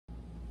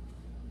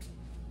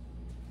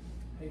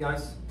Hey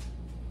guys,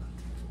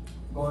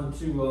 I'm going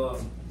to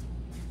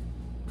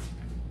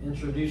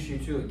introduce you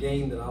to a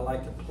game that I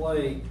like to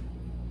play,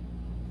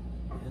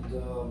 and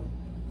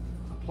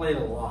I play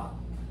it a lot.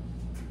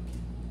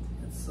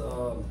 It's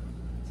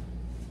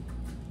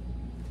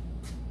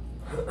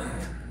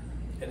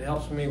it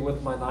helps me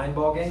with my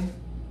 9-ball game,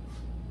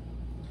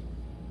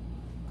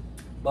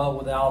 but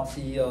without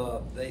the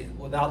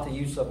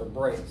use of a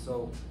break.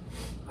 So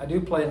I do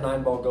play a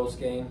 9-ball ghost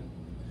game.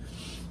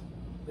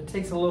 It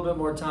takes a little bit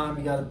more time.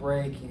 You got to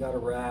break, you got to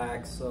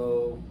rack,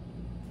 so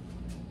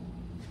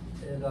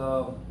it's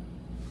a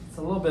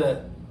little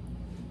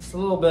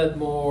bit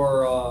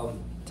more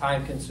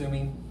time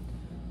consuming.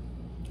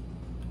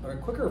 But a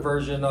quicker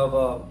version of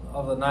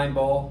the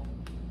 9-ball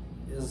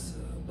is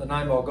the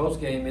 9-ball ghost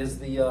game is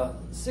the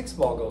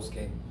 6-ball ghost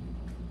game.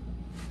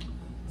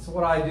 So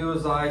what I do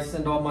is I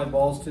send all my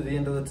balls to the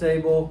end of the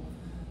table.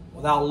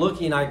 Without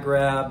looking, I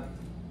grab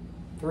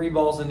 3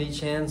 balls in each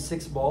hand,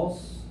 6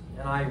 balls,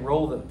 and I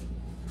roll them.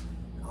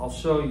 I'll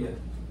show you.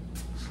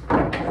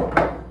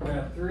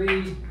 Grab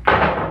 3,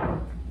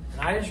 and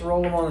I just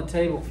roll them on the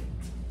table.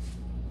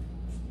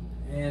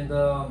 And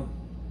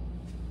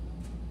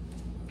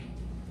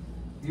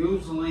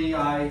usually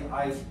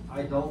I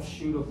don't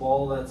shoot a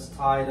ball that's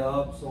tied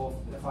up, so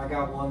if I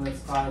got one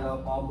that's tied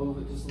up, I'll move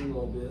it just a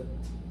little bit.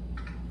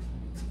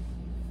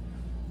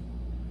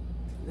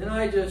 Then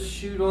I just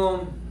shoot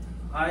them.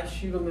 I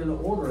shoot them in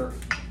order,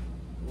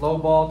 low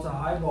ball to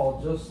high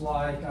ball, just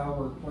like I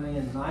were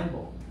playing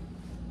 9-ball.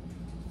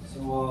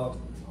 So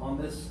on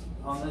this,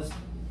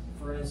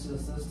 for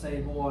instance, this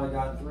table, I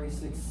got 3,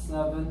 6,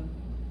 7,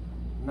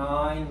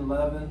 9,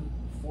 11,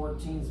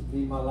 14 would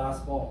be my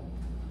last ball.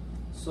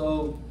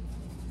 So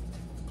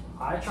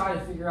I try to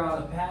figure out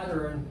a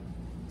pattern.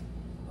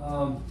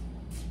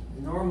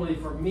 Normally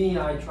for me,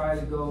 I try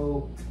to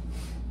go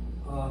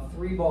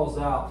 3 balls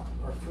out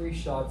or 3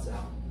 shots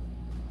out.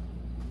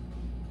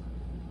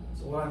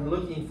 So what I'm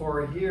looking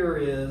for here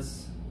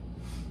is,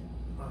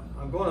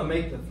 I'm going to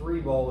make the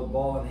 3-ball with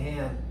ball in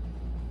hand,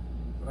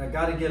 but I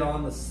got to get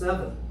on the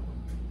 7.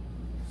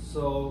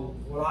 So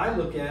what I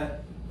look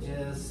at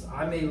is,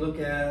 I may look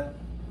at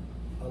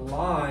a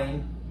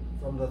line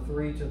from the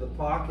 3 to the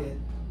pocket,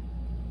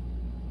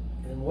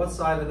 and what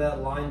side of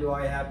that line do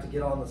I have to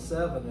get on the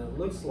 7? And it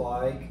looks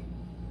like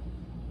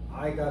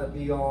I got to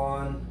be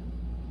on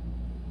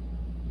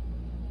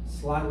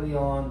slightly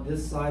on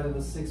this side of the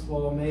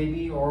 6-ball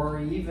maybe, or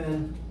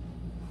even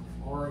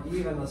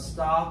a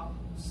stop,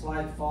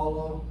 slide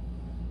follow.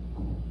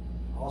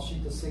 I'll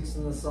shoot the 6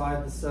 in the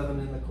side, the 7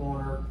 in the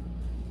corner.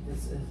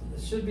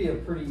 It should be a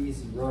pretty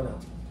easy run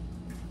out.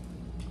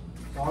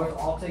 So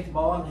I'll take the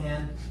ball in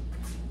hand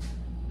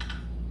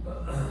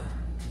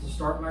to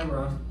start my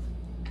run.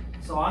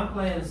 So I'm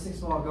playing a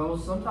 6-ball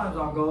ghost. Sometimes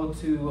I'll go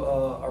to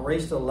a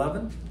race to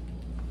 11.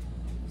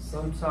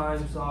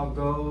 Sometimes I'll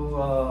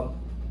go,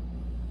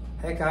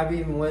 heck, I've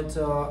even went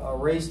to a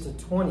race to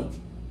 20.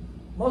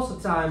 Most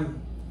of the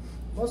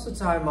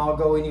time I'll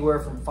go anywhere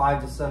from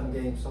 5 to 7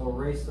 games. So a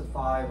race to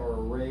 5 or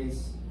a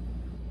race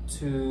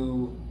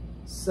to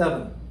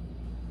 7.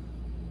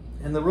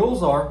 And the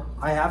rules are,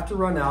 I have to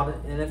run out,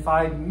 and if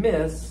I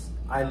miss,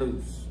 I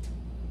lose,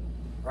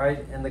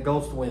 right? And the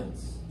ghost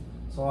wins.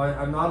 So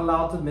I'm not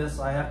allowed to miss.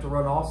 I have to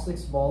run all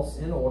 6 balls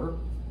in order,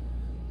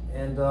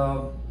 and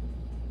we'll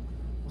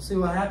see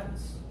what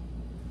happens.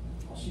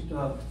 I'll shoot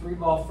the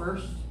 3-ball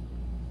first.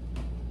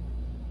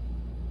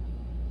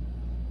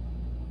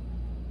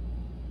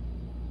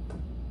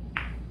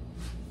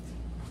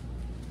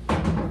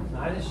 And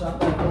I just shot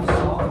that whole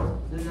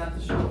soft. Didn't have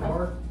to shoot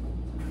hard.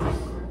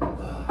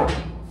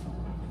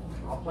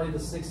 I'll play the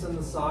 6 in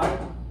the side.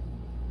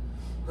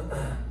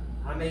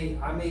 I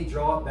may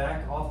draw it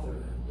back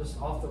just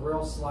off the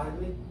rail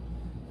slightly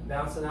and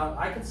bounce it out.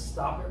 I could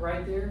stop it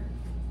right there.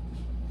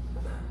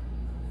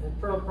 It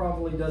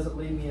probably doesn't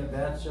leave me a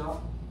bad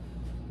shot,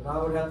 but I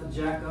would have to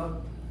jack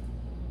up.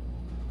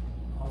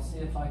 I'll see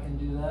if I can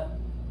do that.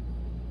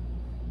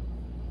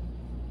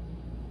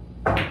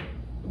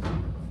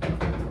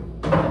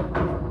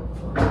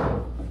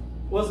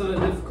 Wasn't a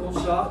difficult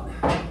shot.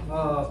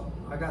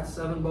 I got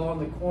 7-ball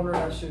in the corner.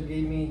 That should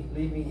leave me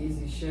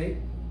easy shape.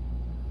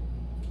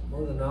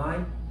 Or the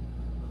 9.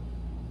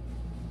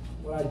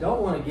 What I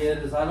don't want to get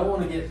is, I don't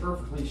want to get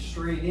perfectly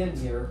straight in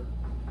here.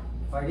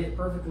 If I get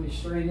perfectly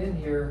straight in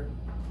here,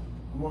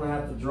 I'm going to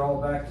have to draw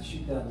back to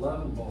shoot that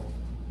 11-ball.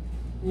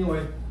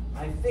 Anyway,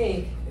 I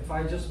think if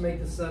I just make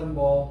the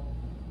 7-ball,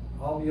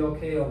 I'll be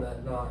okay on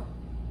that 9.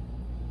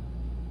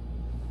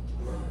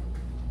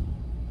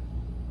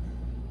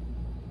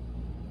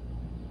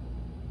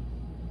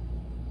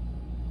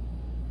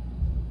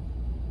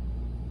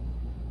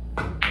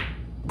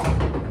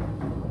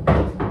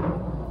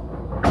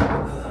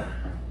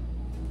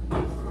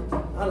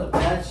 Not a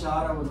bad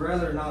shot. I would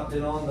rather not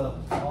been on the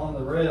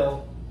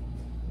rail,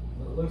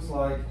 but it looks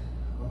like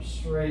I'm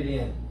straight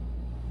in.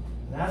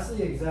 And that's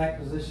the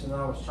exact position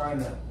I was trying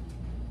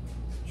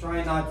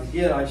not to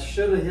get. I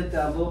should have hit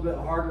that a little bit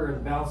harder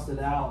and bounced it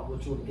out,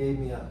 which would have gave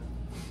me a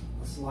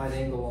slight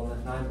angle on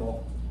that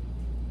 9-ball.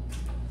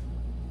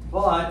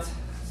 But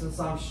since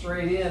I'm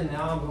straight in,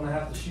 now I'm going to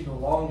have to shoot a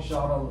long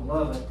shot on the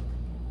 11.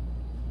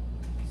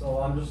 So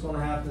I'm just going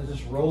to have to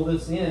just roll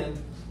this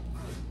in.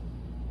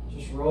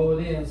 Just roll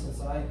it in since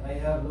I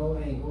have no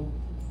angle.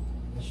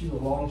 And shoot a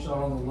long shot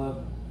on the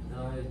 11. And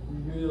I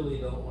really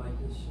don't like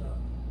this shot.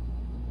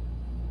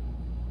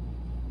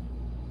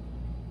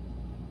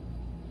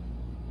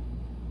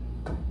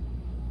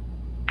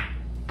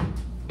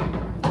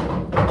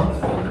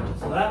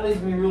 So that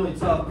leaves me really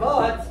tough.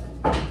 But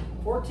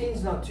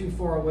 14's not too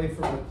far away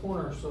from the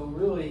corner, so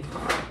really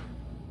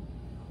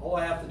all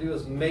I have to do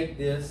is make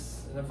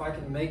this, and if I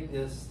can make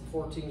this,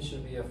 14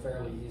 should be a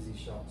fairly easy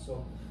shot.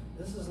 So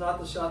this is not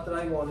the shot that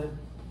I wanted,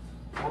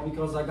 all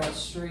because I got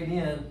straight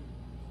in.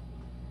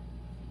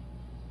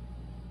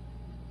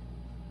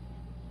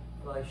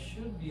 But I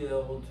should be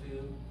able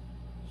to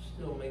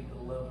still make the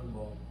 11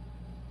 ball.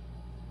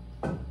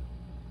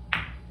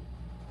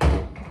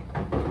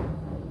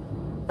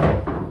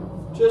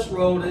 Just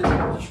rolled it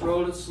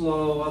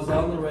slow. I was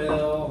on the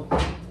rail.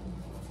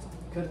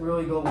 Couldn't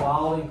really go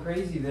wild and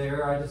crazy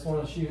there. I just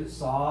want to shoot it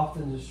soft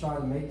and just try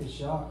to make the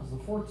shot, because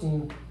the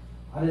 14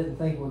 I didn't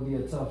think would be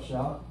a tough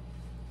shot.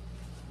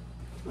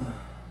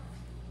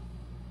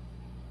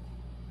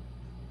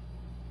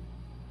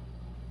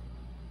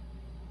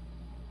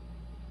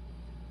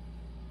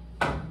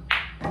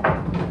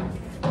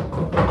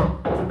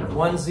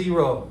 One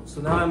zero. So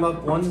now I'm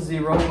up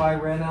 1-0. I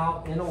ran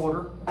out in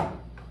order.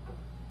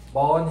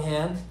 Ball in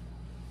hand.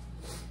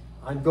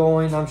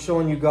 I'm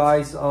showing you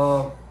guys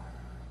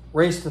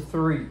race to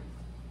 3.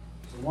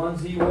 So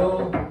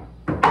 1-0.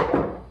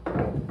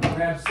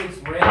 Grab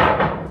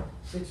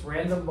 6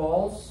 random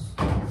balls.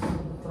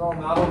 Throw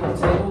them out on the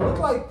table. Look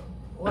like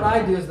what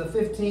I do is the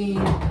 15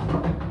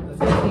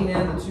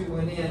 and the 2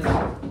 went in.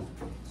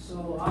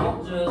 So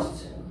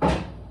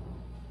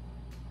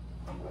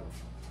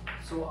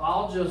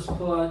I'll just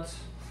put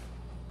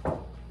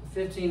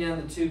 15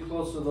 and the 2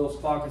 close to those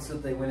pockets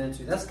that they went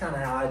into. That's kind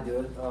of how I do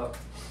it.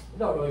 It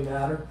don't really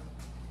matter.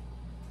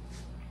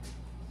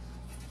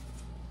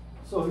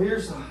 So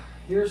here's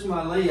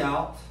my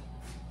layout.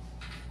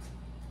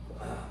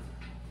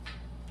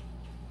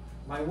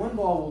 My 1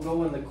 ball will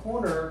go in the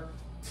corner.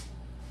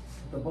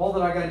 The ball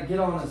that I got to get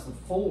on is the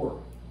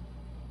 4.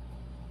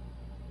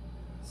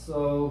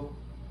 So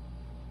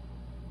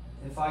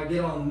if I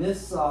get on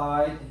this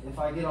side, of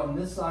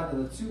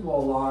the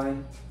 2-ball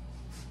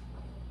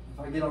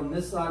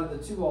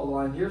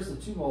line, here's the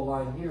 2-ball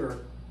line here,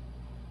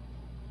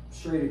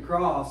 straight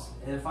across.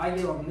 And if I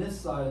get on this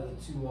side of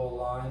the 2-ball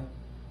line,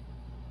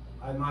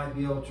 I might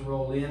be able to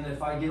roll in.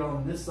 If I get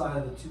on this side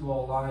of the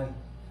 2-ball line,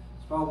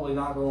 it's probably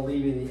not going to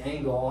leave any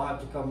angle. I'll have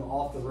to come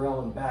off the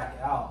rail and back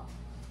out.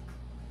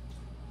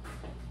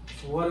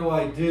 So what do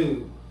I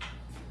do?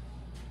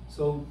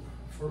 So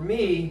for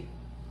me,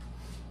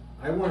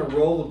 I want to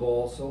roll the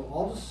ball, so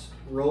I'll just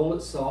roll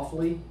it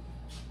softly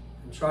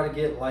and try to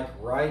get like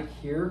right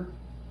here.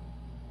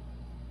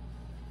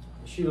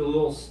 Shoot a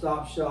little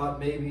stop shot,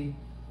 maybe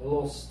a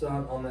little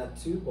stunt on that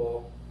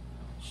 2-ball.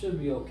 Should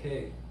be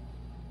okay.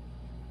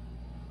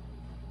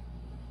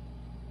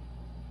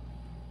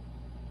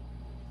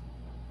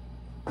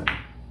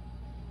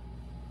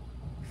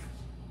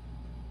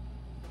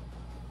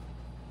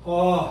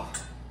 Oh,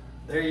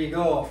 there you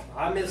go.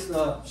 I missed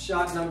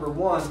shot number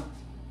 1.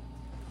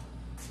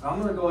 I'm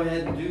going to go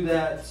ahead and do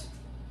that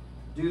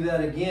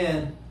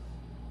again.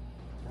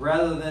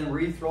 Rather than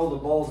rethrow the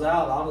balls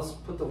out, I'll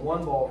just put the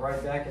 1 ball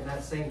right back in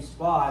that same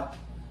spot,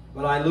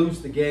 but I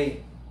lose the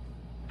game.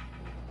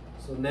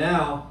 So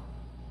now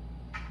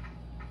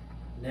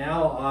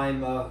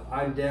I'm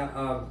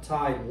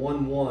tied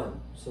 1-1.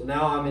 So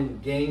now I'm in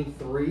game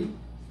 3.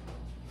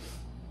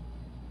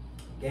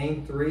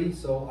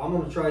 So I'm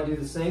going to try to do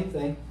the same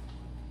thing.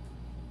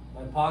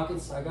 My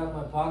pockets, I got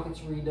my pockets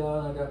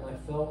redone, I got my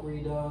felt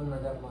redone, I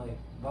got my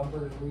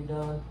bumpers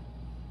redone.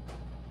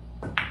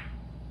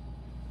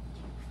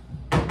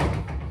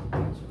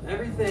 So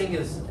everything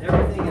is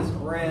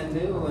brand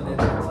new, and it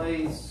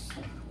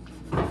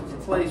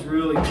plays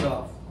really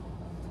tough.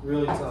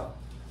 Really tough.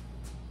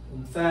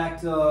 In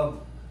fact, I've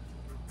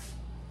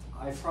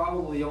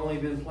probably only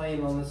been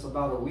playing on this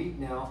about a week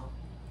now.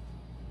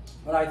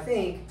 But I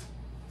think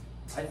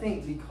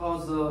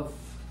because of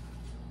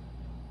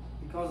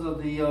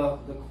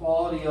the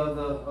quality of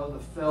the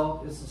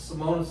felt, it's a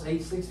Simonis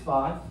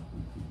 865.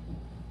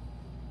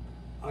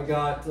 I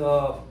got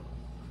the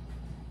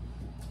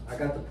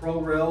Pro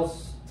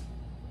rails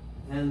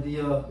and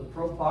the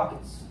Pro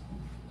pockets.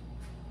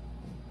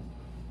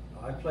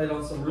 I played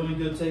on some really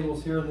good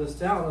tables here in this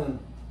town, and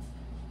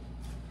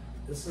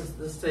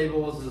this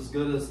table is as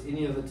good as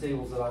any of the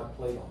tables that I've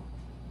played on.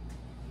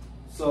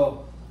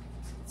 So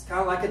it's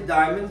kind of like a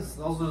diamond.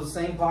 Those are the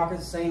same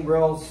pockets, same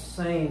rails,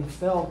 same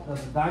felt that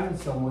the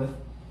diamonds come with,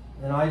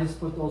 and I just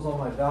put those on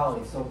my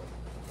Valley. So,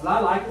 but I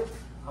like it.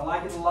 I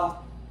like it a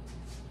lot.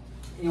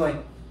 Anyway,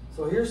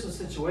 so here's the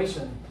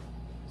situation.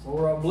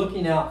 So I'm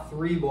looking out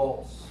 3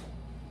 balls.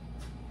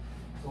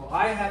 So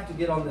I have to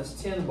get on this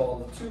 10 ball.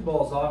 The 2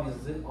 ball is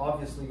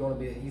obviously going to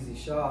be an easy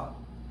shot.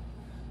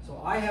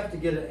 So I have to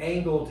get an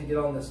angle to get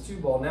on this 2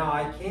 ball. Now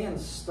I can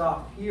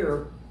stop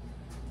here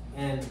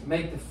and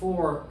make the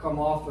 4 come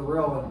off the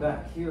rail and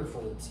back here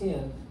for the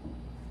 10.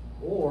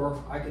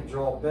 Or I could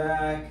draw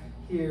back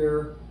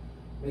here,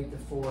 make the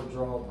 4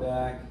 draw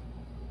back.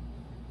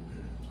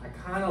 I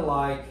kind of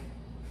like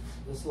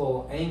this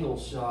little angle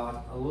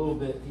shot a little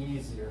bit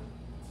easier.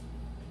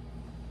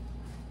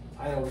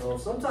 I don't know.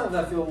 Sometimes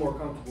I feel more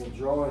comfortable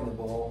drawing the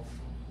ball.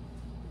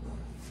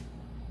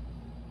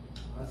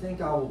 I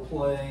think I will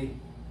play,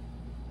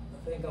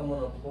 I think I'm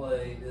going to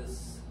play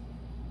this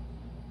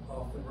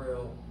off the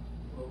rail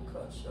low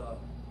cut shot.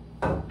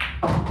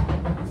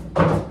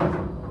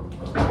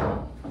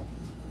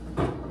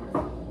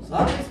 So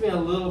that gives me a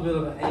little bit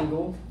of an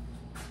angle.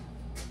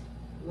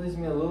 It leaves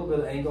me a little bit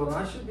of angle, and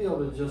I should be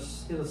able to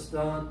just hit a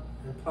stunt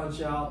and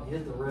punch out,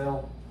 hit the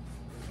rail,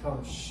 and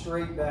come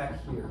straight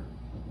back here.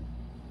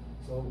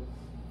 So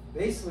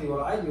basically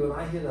what I do when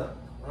I hit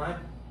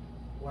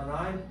when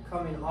I'm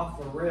coming off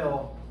the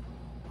rail,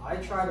 I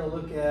try to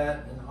look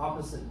at an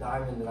opposite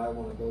diamond that I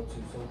want to go to.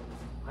 So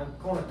I'm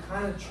going to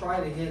kind of try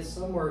to hit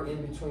somewhere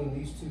in between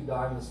these 2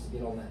 diamonds to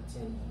get on that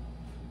 10.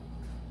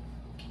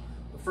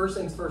 But first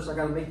things first, I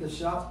got to make this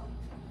shot.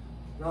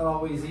 Not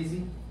always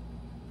easy.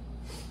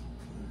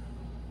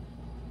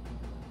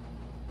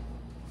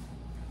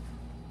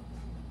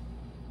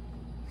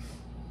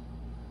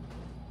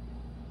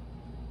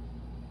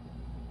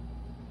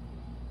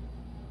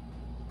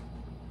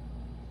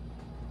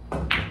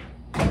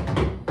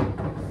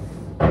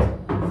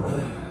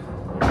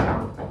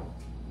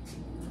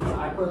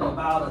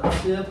 About a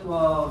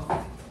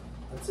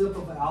tip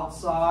of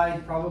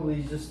outside,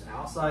 probably just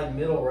outside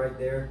middle right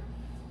there.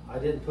 I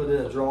didn't put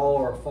in a draw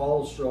or a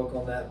follow stroke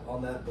on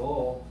that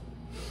ball.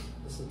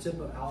 Just a tip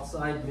of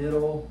outside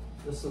middle,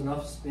 just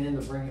enough spin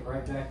to bring it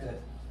right back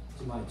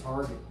to my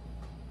target.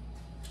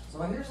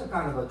 So here's a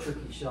kind of a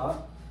tricky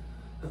shot.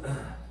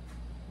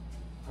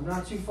 I'm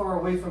not too far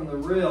away from the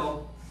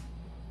rail,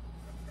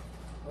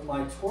 but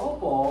my 12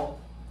 ball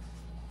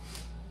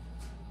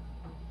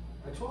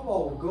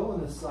will go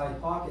in this side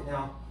pocket.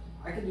 Now,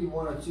 I can do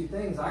one of 2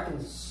 things. I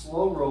can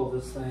slow roll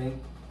this thing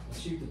and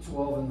shoot the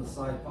 12 in the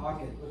side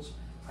pocket, which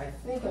I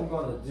think I'm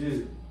going to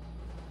do.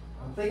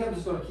 I think I'm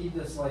just going to keep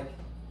this like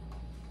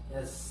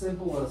as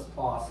simple as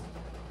possible.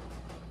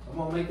 I'm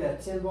going to make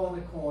that 10 ball in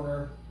the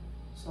corner.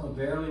 Just going to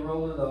barely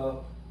roll it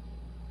up,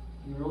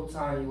 be real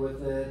tiny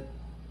with it,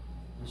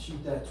 and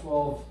shoot that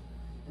 12.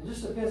 It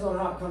just depends on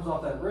how it comes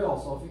off that rail.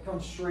 So if it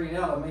comes straight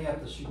out, I may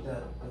have to shoot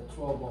that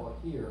 12 ball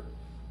here.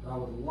 But I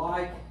would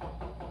like to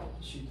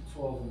shoot the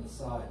 12 in the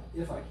side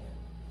if I can.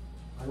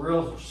 My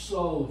rails are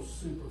so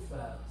super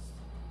fast.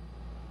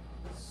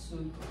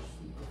 Super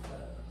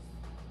fast.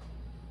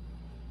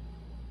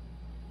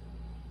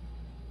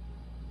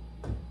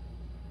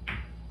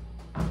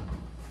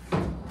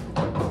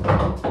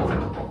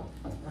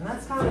 And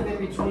that's kind of in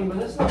between, but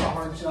it's not a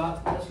hard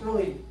shot. That's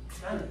really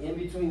kind of in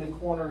between the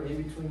corner,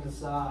 in between the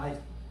side.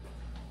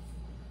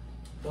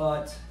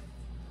 But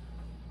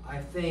I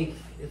think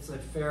it's a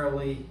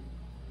fairly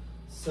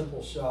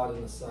simple shot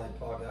in the side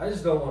pocket. I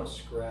just don't want to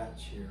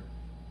scratch here.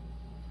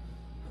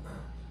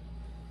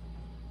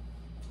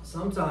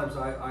 Sometimes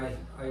I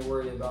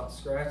worry about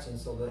scratching,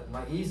 so that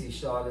my easy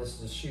shot is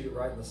to shoot it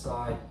right in the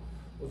side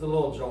with a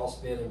little jaw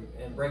spin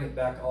and bring it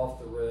back off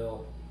the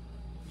rail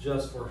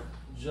just for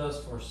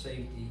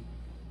safety.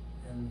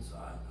 And so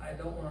I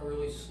don't want to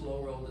really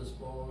slow roll this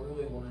ball. I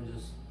really want to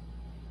just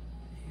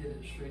hit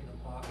it straight in the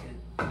pocket.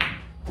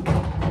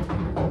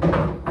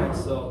 And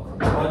so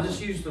I'll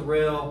just use the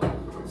rail,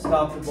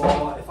 stop the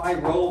ball. If I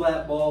roll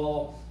that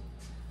ball,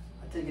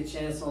 I take a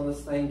chance on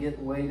this thing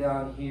getting way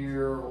down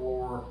here,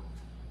 or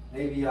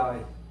maybe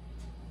I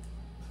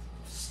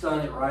stun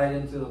it right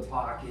into the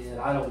pocket.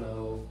 I don't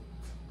know.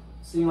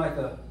 Seemed like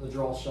the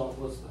draw shot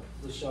was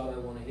the shot I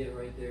want to hit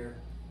right there.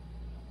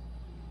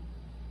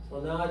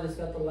 So now I just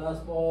got the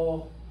last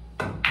ball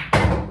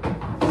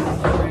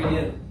straight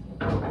in.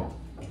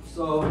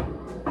 So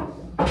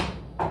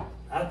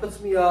that puts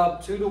me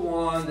up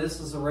 2-1. This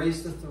is a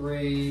race to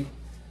 3.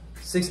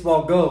 6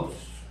 ball goes,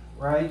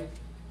 right?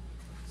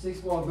 6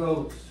 ball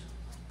goes.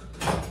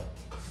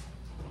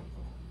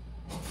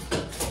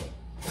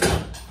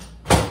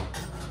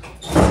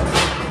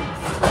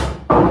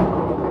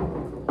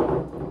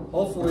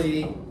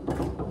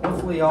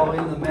 Hopefully I'll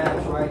win the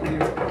match right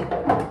here.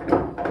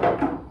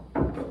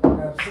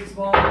 Grab 6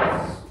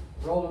 balls,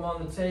 roll them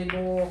on the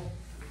table.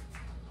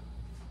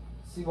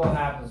 See what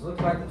happens.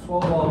 Looks like the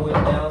 12 ball went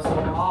down, so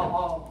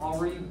I'll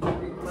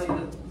replay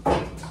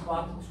the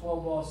spot the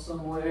 12 ball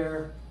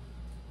somewhere.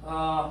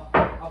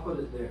 I'll put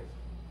it there.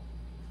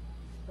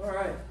 All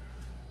right.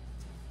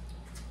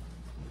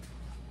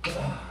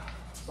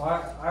 So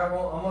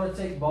I'm going to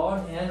take ball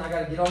in hand. I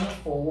got to get on the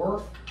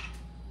 4.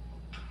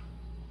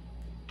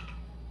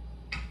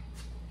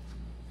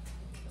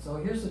 So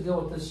here's the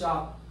deal with this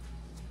shot.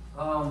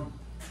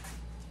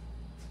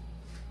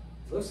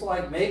 Looks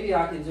like maybe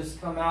I can just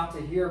come out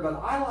to here,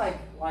 but I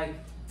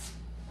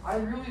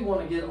really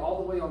want to get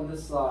all the way on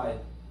this side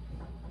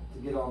to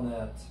get on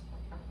that.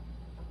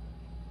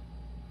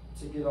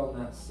 to get on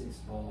that 6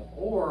 ball.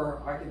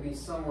 Or I could be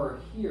somewhere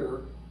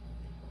here,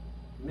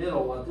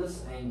 middle at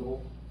this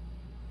angle,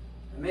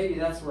 and maybe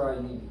that's where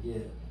I need to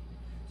get.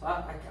 So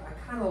I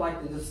kind of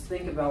like to just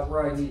think about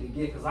where I need to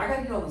get, because I got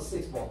to get on the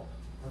 6 ball.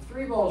 The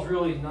 3 ball is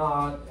really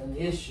not an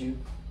issue.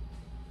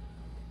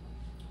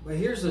 But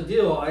here's the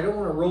deal, I don't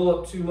want to roll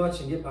up too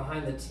much and get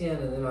behind the 10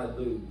 and then I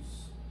lose.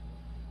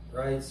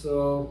 Right?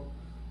 So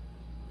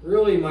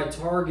really my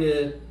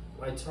target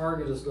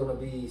is going to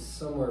be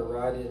somewhere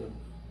right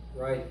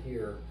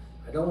here.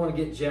 I don't want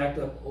to get jacked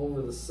up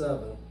over the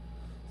 7.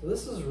 So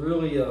this is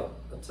really a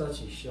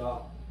touchy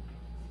shot.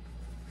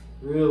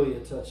 Really a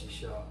touchy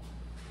shot.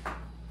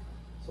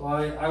 So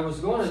I was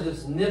going to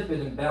just nip it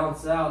and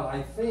bounce out.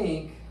 I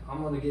think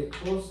I'm going to get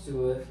close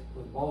to it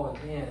with ball in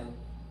hand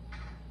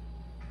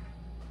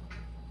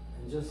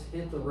and just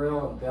hit the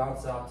rail and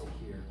bounce out to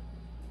here.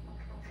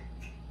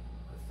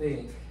 I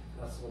think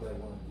that's what I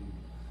want to do.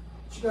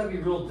 But you got to be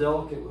real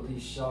delicate with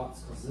these shots,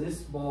 because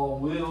this ball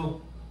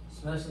will,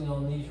 especially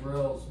on these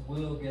rails,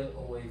 will get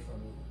away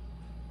from you.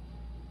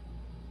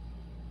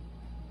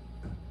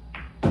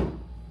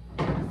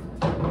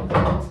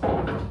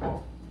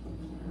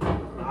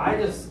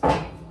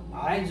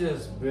 I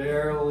just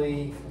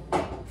barely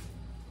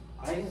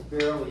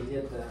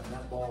hit that, and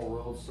that ball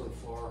rolled so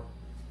far.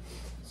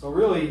 So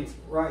really,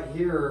 right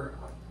here,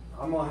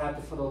 I'm gonna have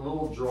to put a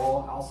little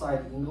draw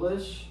outside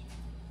English,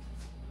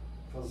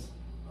 because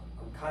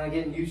I'm kind of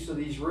getting used to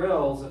these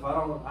rails. If I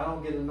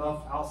don't get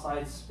enough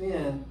outside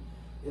spin,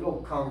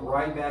 it'll come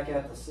right back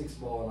at the 6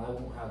 ball, and I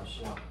won't have a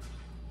shot.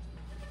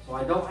 So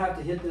I don't have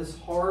to hit this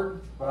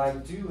hard, but I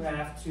do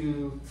have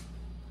to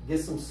get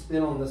some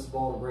spin on this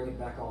ball to bring it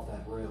back off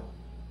that rail.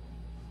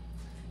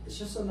 It's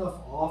just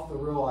enough off the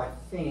rail, I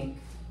think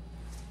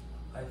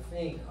I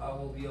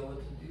will be able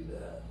to do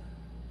that.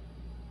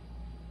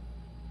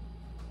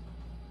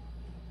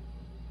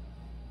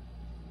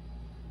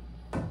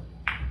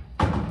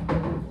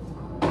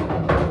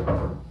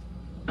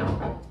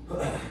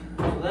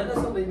 So that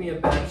doesn't leave me a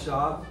bad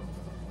shot.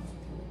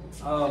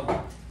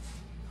 I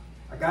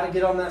got to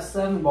get on that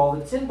 7 ball.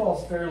 The 10 ball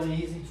is fairly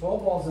easy.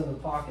 12 ball's in the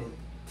pocket.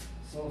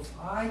 So if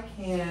I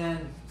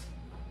can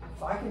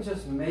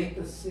just make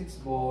the 6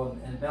 ball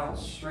and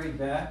bounce straight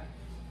back,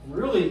 and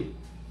really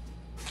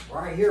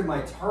right here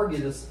my target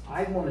is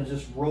I want to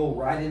just roll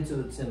right into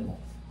the 10 ball.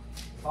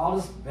 If I'll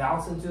just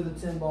bounce into the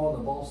 10 ball and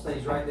the ball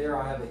stays right there,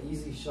 I have an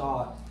easy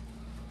shot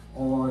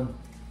on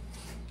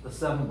the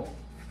 7 ball.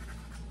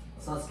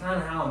 So that's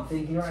kind of how I'm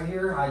thinking right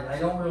here. I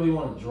don't really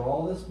want to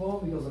draw this ball,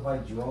 because if I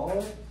draw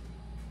it,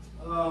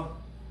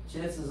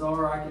 chances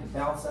are I can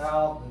bounce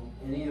out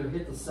and either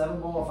hit the 7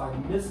 ball. If I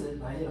miss it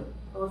and I hit a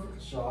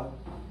perfect shot,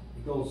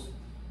 it goes,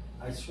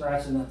 I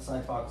scratch in that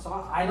side pocket. So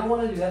I don't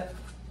want to do that.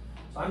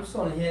 So I'm just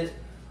going to hit,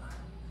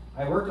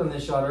 I worked on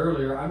this shot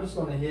earlier, I'm just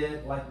going to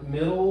hit like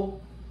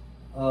middle,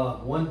 a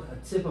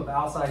tip of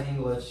outside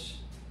English,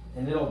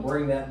 and it'll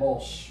bring that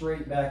ball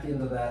straight back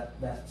into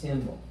that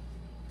 10 ball.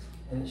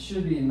 And it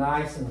should be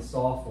nice and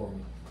soft for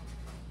me.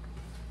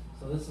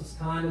 So this is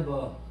kind of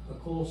a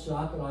cool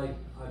shot that I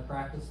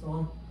practiced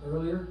on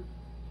earlier.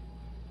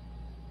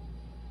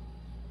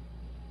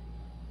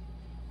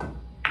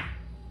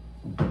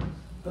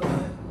 So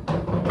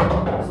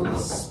the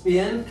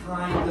spin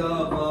kind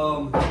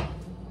of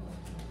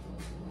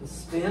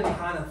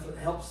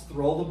helps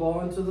throw the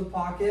ball into the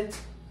pocket,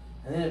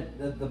 and then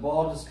the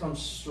ball just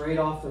comes straight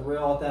off the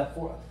rail at that.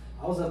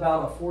 I was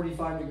about a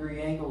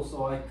 45-degree angle,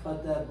 so I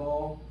cut that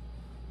ball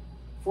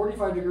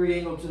 45-degree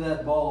angle to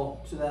that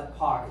ball, to that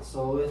pocket.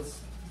 So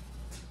it's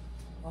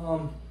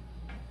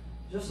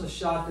just a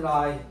shot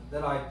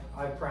that I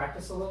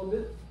practice a little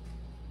bit.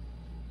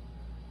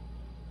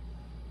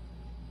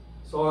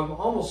 So I'm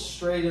almost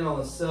straight in on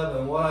the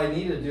 7. What I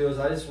need to do is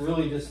I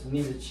really just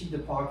need to cheat the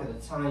pocket a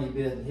tiny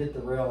bit and hit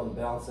the rail and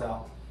bounce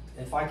out.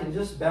 And if I can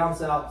just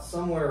bounce out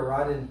somewhere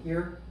right in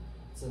here,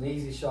 it's an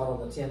easy shot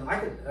on the 10.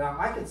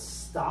 I could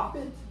stop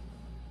it.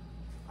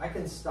 I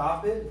can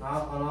stop it, and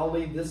I'll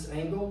leave this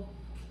angle.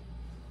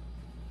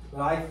 But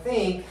I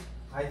think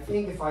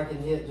if I can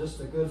hit just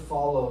a good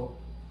follow,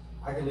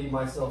 I can leave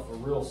myself a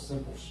real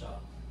simple shot.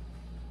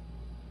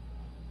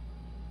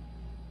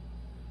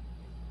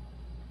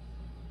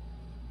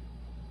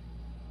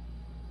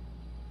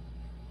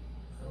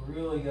 I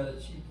really got to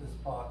cheat this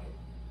pocket.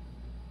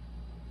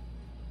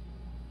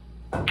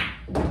 And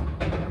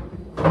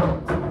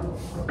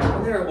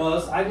there it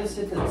was. I just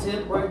hit the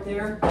tip right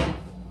there.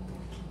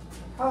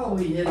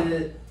 Probably hit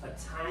it a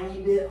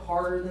tiny bit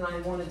harder than I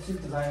wanted to,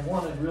 because I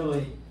wanted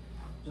really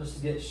just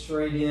to get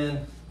straight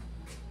in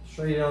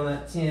on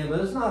that 10. But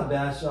it's not a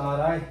bad shot.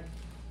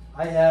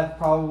 I have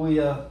probably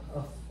about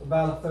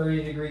a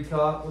 30-degree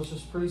cut, which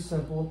is pretty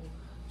simple.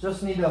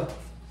 Just need to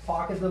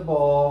pocket the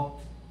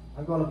ball.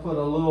 I'm going to put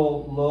a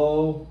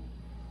little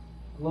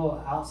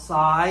low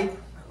outside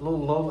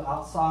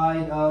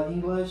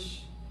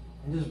English,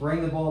 and just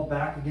bring the ball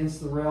back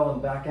against the rail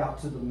and back out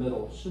to the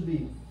middle. Should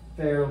be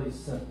fairly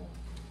simple.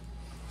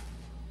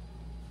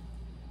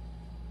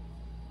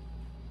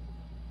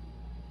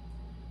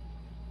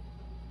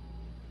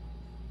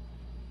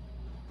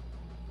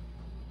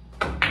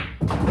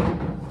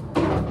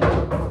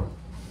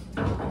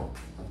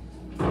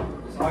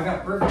 I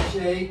got perfect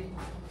shape.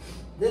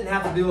 Didn't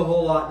have to do a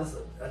whole lot. Just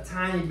a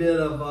tiny bit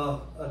of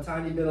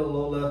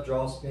low left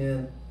draw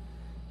spin.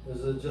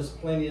 There's just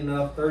plenty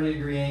enough.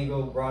 30-degree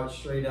angle, brought it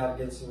straight out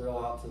against the rail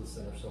out to the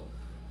center. So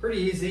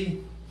pretty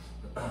easy.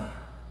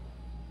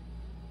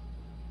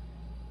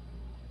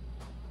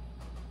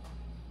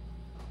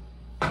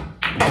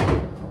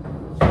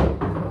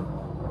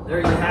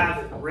 There you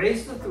have it.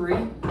 Race to 3.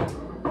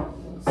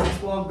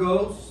 6-ball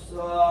ghost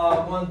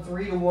won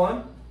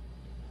 3-1.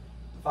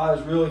 If I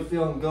was really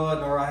feeling good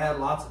or I had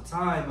lots of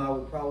time, I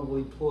would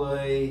probably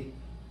play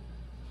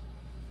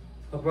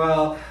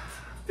about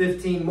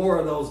 15 more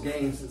of those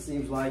games, it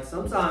seems like.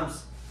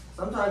 Sometimes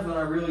when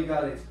I really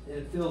got it,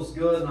 it feels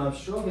good and I'm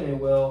struggling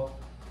well,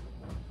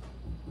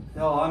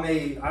 hell, I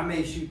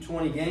may shoot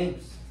 20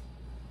 games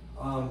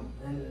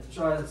and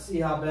try to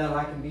see how bad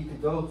I can beat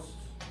the ghosts.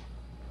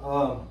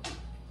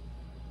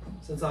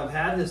 Since I've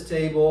had this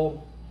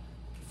table,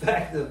 in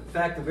fact,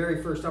 the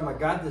very first time I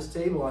got this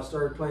table, I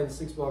started playing the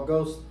 6-ball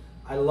ghost.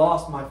 I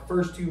lost my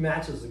first 2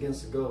 matches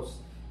against the ghost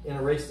in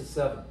a race to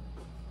 7.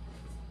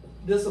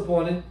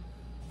 Disappointed.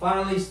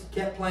 Finally,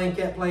 kept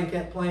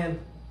playing.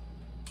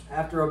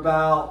 After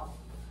about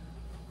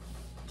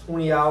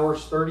 20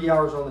 hours, 30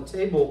 hours on the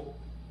table,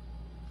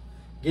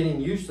 getting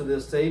used to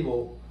this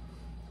table,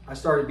 I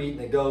started beating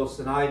the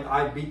ghost, and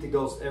I beat the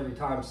ghost every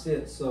time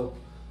since. So,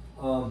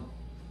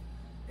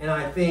 and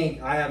I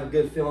think I have a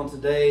good feeling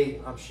today.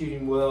 I'm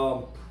shooting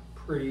well.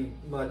 Pretty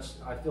much,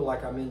 I feel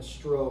like I'm in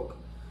stroke.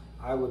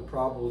 I would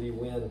probably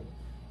win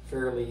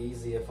fairly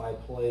easy if I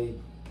played,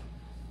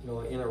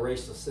 in a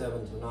race to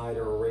 7 tonight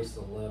or a race to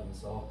 11.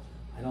 So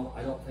I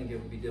don't think it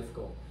would be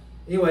difficult.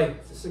 Anyway,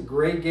 it's a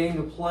great game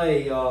to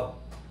play.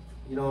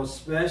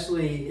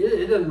 Especially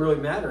it doesn't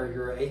really matter if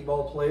you're an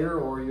 8-ball player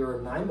or you're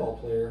a 9-ball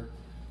player.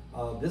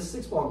 This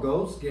 6-ball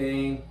ghost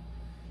game,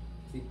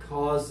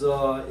 because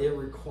it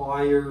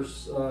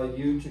requires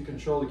you to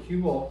control the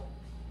cue ball,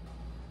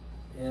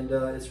 and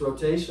it's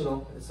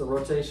rotational. It's a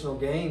rotational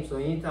game, so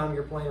anytime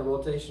you're playing a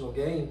rotational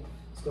game,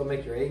 it's going to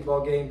make your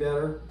 8-ball game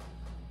better,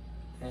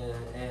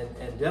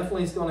 and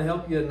definitely it's going to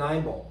help you at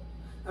 9-ball.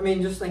 I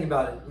mean, just think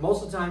about it.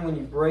 Most of the time when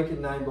you break at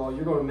 9-ball,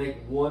 you're going to make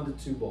 1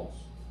 to 2 balls,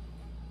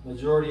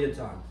 majority of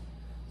the time.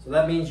 So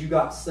that means you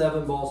got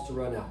 7 balls to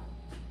run out.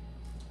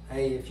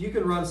 Hey, if you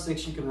can run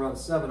 6, you can run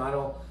 7.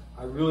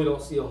 I really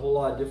don't see a whole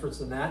lot of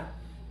difference in that,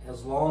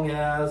 as long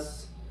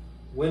as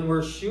when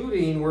we're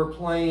shooting, we're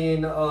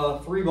playing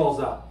 3 balls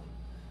out.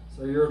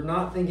 So you're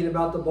not thinking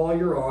about the ball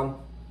you're on.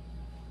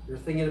 You're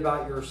thinking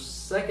about your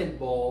 2nd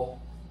ball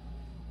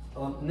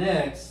up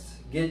next,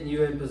 getting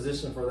you in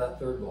position for that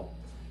 3rd ball.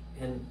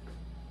 And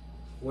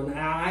when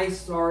I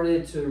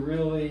started to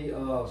really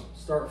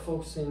start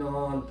focusing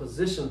on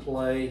position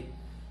play,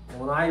 and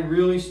when I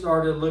really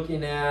started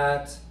looking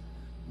at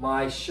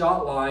my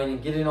shot line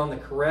and getting on the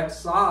correct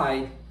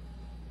side,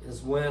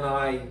 is when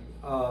I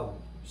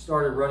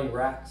started running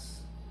racks.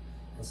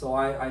 And so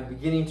I'm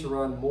beginning to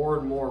run more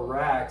and more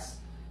racks,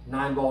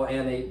 9-ball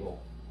and 8-ball.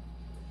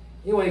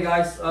 Anyway,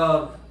 guys,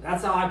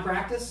 that's how I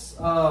practice.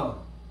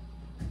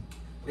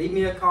 Leave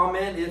me a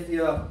comment if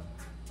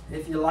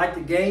you like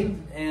the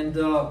game, and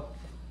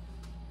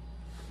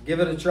give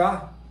it a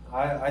try.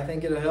 I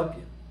think it'll help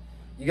you.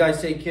 You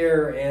guys take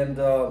care, and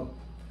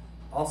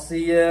I'll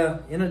see you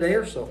in a day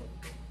or so.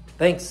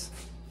 Thanks.